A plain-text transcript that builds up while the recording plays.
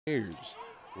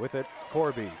With it,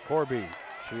 Corby.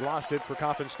 She lost it for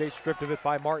Coppin State, stripped of it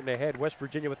by Martin ahead. West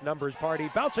Virginia with numbers.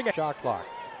 Pardee bouncing a shot clock.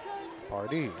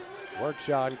 Pardee works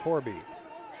on Corby.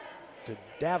 To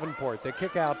Davenport, the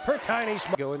kick out for Tiny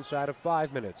Smart. Go inside of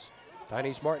 5 minutes.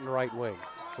 Tiny Martin right wing.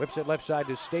 Whips it left side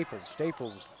to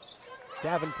Staples.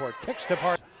 Davenport kicks to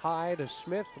Pardee. High to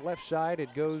Smith, left side.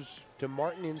 It goes to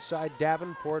Martin inside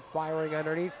Davenport, firing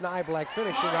underneath. Nyblack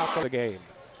finishing out the game.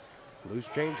 Loose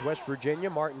change, West Virginia.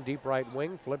 Martin deep right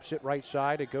wing, flips it right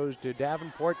side. It goes to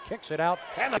Davenport, kicks it out.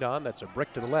 And on, that's a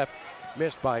brick to the left.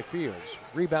 Missed by Fields.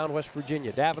 Rebound, West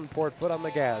Virginia. Davenport, foot on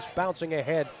the gas, bouncing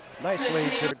ahead. Nicely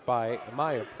by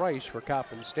Maya Price for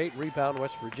Coppin State. Rebound,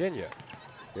 West Virginia.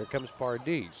 Here comes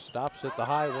Pardee. Stops at the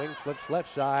high wing, flips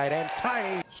left side, and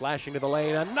Tiny slashing to the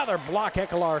lane. Another block.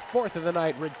 Ekelar, fourth of the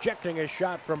night, rejecting a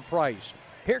shot from Price.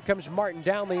 Here comes Martin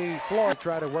down the floor.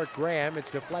 Try to work Graham. It's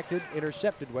deflected,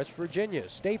 intercepted West Virginia.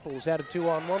 Staples had a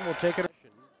 2-on-1. We'll take it.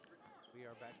 We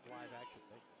are back to live action.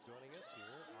 Thanks for joining us here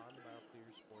on the Mount Clear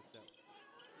Sports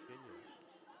Network.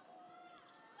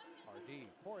 Pardee,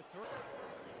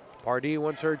 4-3. Pardee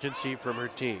wants urgency from her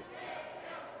team.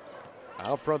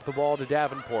 Out front the ball to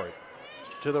Davenport.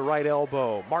 To the right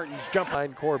elbow. Martin's jump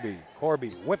behind Corby. Corby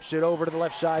whips it over to the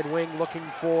left side wing looking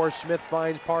for Smith,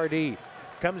 finds Pardee.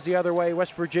 Comes the other way,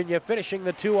 West Virginia finishing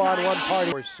the 2-on-1 party.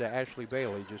 Of course, Ashley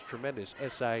Bailey, just tremendous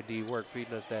SID work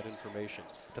feeding us that information.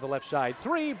 To the left side,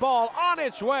 3 ball on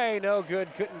its way. No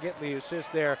good, couldn't get the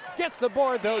assist there. Gets the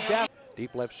board though, down.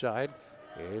 Deep left side,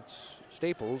 it's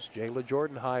Staples. Jayla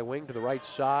Jordan high wing to the right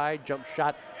side. Jump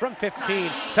shot from 15.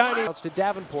 Tiny outs to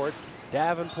Davenport.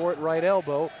 Davenport right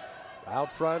elbow.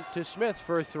 Out front to Smith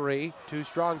for 3. Too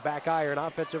strong back iron.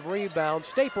 Offensive rebound.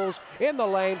 Staples in the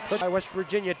lane. Put by West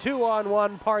Virginia.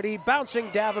 2-on-1 Pardee. Bouncing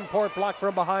Davenport. Blocked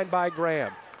from behind by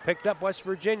Graham. Picked up West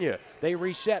Virginia. They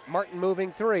reset. Martin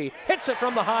moving 3. Hits it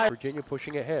from the high. Virginia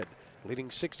pushing ahead. Leading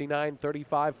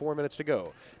 69-35. 4 minutes to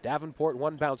go. Davenport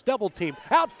one bounce. Double team.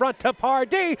 Out front to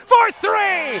Pardee for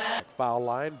 3. Foul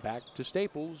line. Back to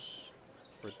Staples.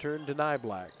 Return to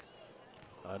Nyblack.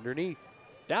 Underneath.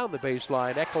 Down the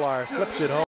baseline, Ekelar flips it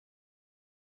home.